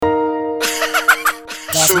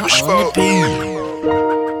Super Spodee.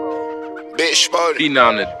 Big Spodee.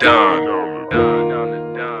 Phenom the Don.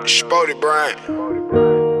 Spodee Bryant.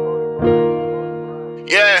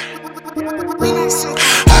 Yeah.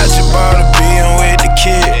 I just bought a being with the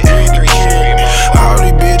kid. All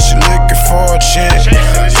these bitches looking for a chick.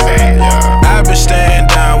 I been staying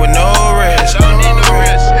down with no rest.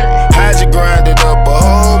 I just grinded up a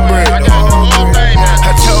whole brick. I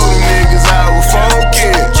told them niggas I was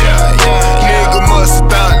focused. Nigga must've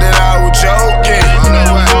thought that I was joking.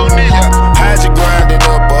 I just grinded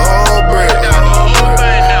up a whole brick.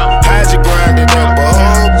 I just grinded up a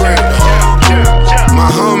whole brick. My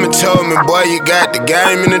homie told me, boy, you got the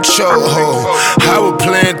game in the chokehold. I was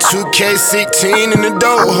playing 2K16 in the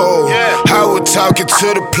dope hole. I was talking to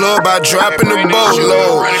the plug about dropping the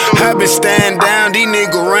boatload. I been staying down, these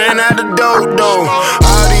niggas ran out the dope though.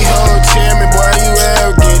 All these hoes tell me, boy, you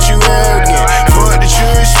arrogant, you arrogant. Fuck that you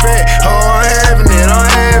respect, oh, I'm having it, I'm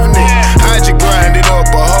having it. I just grinded up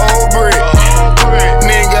a whole brick.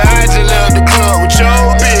 Nigga, I just left the club with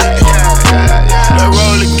your bitch. That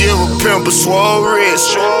roller give a pimp a swole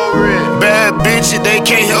wrist. Bad bitches, they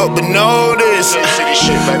can't help but know this.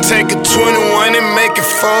 Take a 21 and make it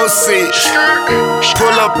 4-6.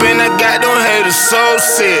 Pull up and I got them haters so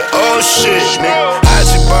sick. Oh shit, I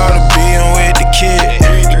just bought a being with the kid.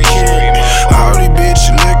 All these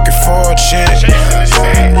bitches looking for a chick.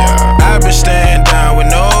 I been staying down with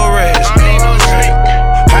no rest.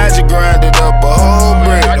 I just grinded up a whole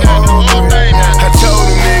brick. I told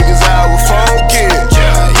them niggas I was focused.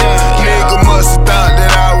 Nigga must've thought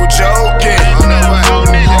that I was joking.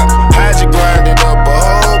 I just grinded up a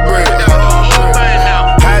whole brick.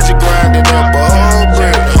 I just grinded up a whole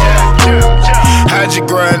brick. I just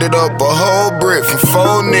grinded up a whole brick from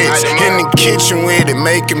 4 nicks. In the kitchen with it,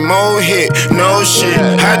 making more hit. No shit,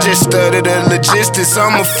 I just studied the logistics.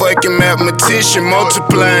 I'm a fucking mathematician.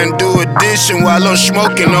 Multiply and do addition while I'm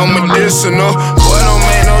smoking on medicinal. Boy, don't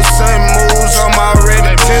make no sudden moves, I'm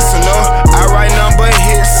already tensing up. I write number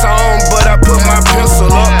hit song, but I put my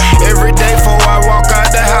pencil up. Every day before I walk out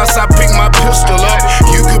the house, I pick my pistol up.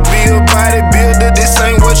 You could be a bodybuilder, this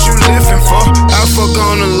ain't what you living for. I fuck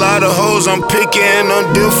on a lot of hoes, I'm picky and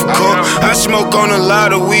I'm difficult. I smoke on a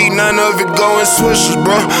lot of weed, none of it going swishers,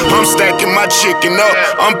 bro. I'm stacking my chicken up,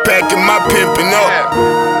 I'm packing my pimpin' up.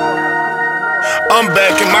 I'm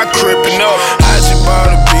backing my crippin' up. I just bought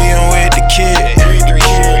a being with the kid.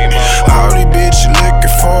 All these bitches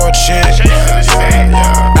looking for a chick.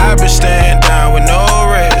 I been staying down with no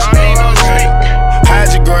rest. I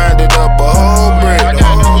just grinded up a whole brick. I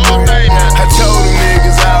told them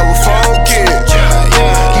niggas I was focused.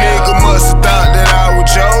 Nigga must've thought that I was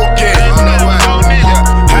joking.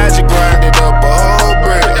 I just grinded up a whole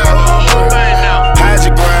brick. I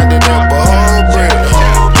just grinded up a whole brick.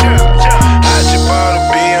 I just bought a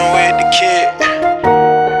being with the kid.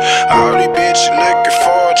 All these bitches looking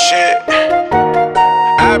for a chick.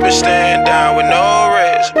 I been staying down with no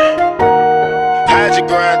rest. I just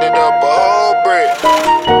grinded up a whole brick.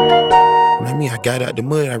 I mean, I got out the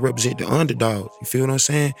mud, I represent the underdog. You feel what I'm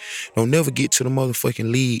saying? Don't never get to the motherfucking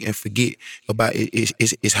league and forget about it.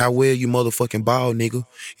 It's how well you motherfucking ball, nigga.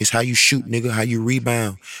 It's how you shoot, nigga, how you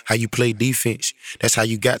rebound, how you play defense. That's how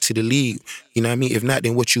you got to the league. You know what I mean? If not,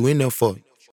 then what you in there for?